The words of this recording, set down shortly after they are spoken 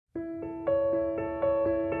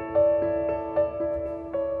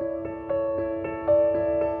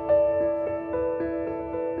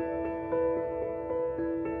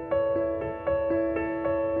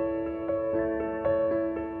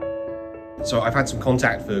So I've had some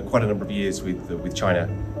contact for quite a number of years with China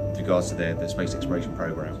with regards to their space exploration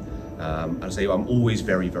program. And I say I'm always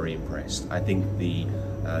very, very impressed. I think the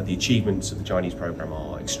achievements of the Chinese program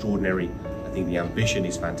are extraordinary. I think the ambition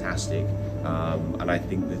is fantastic, and I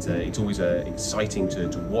think that it's always exciting to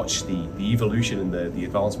watch the evolution and the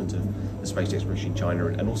advancement of the space exploration in China,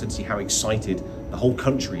 and also to see how excited the whole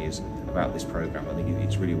country is about this program. I think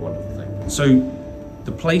it's really a wonderful thing. So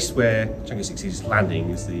the place where Chang'e 6 is landing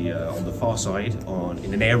is on the far side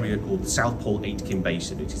in an area called the South Pole Aitken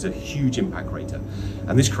Basin. It is a huge impact crater,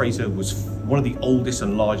 and this crater was one of the oldest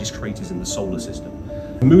and largest craters in the solar system.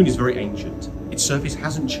 The moon is very ancient. Its surface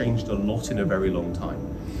hasn't changed a lot in a very long time,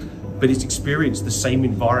 but it's experienced the same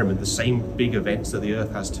environment, the same big events that the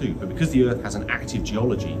Earth has too. But because the Earth has an active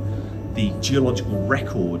geology, the geological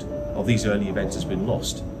record of these early events has been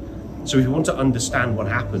lost. So if you want to understand what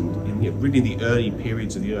happened in really the early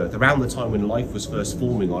periods of the Earth, around the time when life was first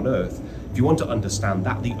forming on Earth, if you want to understand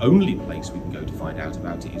that, the only place we can go to find out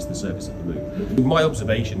about it is the surface of the moon. My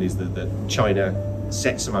observation is that China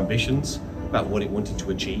set some ambitions about what it wanted to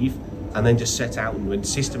achieve, and then just set out and went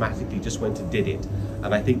systematically just went and did it.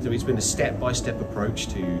 And I think that it's been a step-by-step approach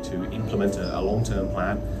to implement a long-term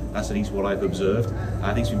plan. That's at least what I've observed.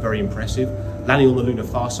 I think it's been very impressive. Landing on the lunar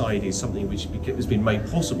far side is something which has been made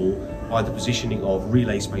possible by the positioning of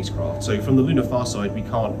relay spacecraft. So from the lunar far side, we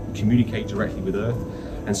can't communicate directly with Earth.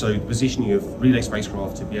 And so the positioning of relay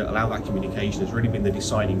spacecraft to allow that communication has really been the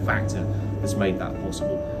deciding factor that's made that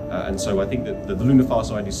possible. And so I think that the lunar far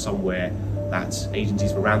side is somewhere that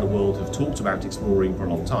agencies from around the world have talked about exploring for a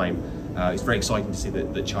long time. It's very exciting to see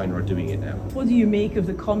that China are doing it now. What do you make of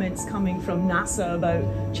the comments coming from NASA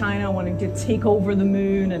about China wanting to take over the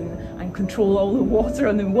moon and control all the water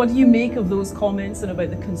on the moon? What do you make of those comments and about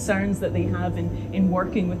the concerns that they have in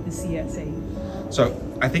working with the CSA? So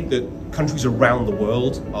I think that countries around the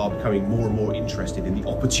world are becoming more and more interested in the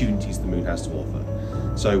opportunities the moon has to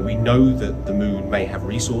offer. So we know that the moon may have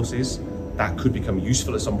resources that could become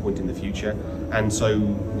useful at some point in the future, and so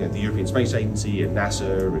the European Space Agency and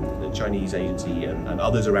NASA and the Chinese agency and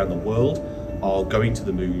others around the world are going to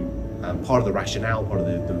the moon. Part of the rationale, part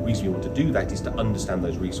of the reason we want to do that is to understand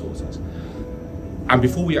those resources. And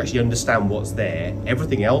before we actually understand what's there,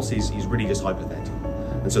 everything else is really just hypothetical.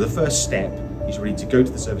 And so the first step is really to go to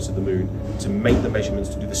the surface of the moon, to make the measurements,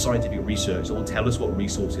 to do the scientific research that will tell us what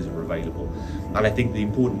resources are available. And I think the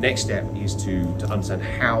important next step is to understand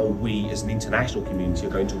how we as an international community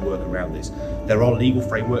are going to work around this. There are legal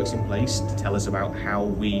frameworks in place to tell us about how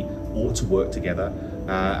we ought to work together.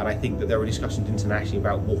 And I think that there are discussions internationally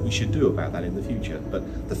about what we should do about that in the future.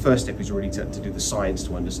 But the first step is really to do the science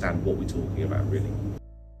to understand what we're talking about, really.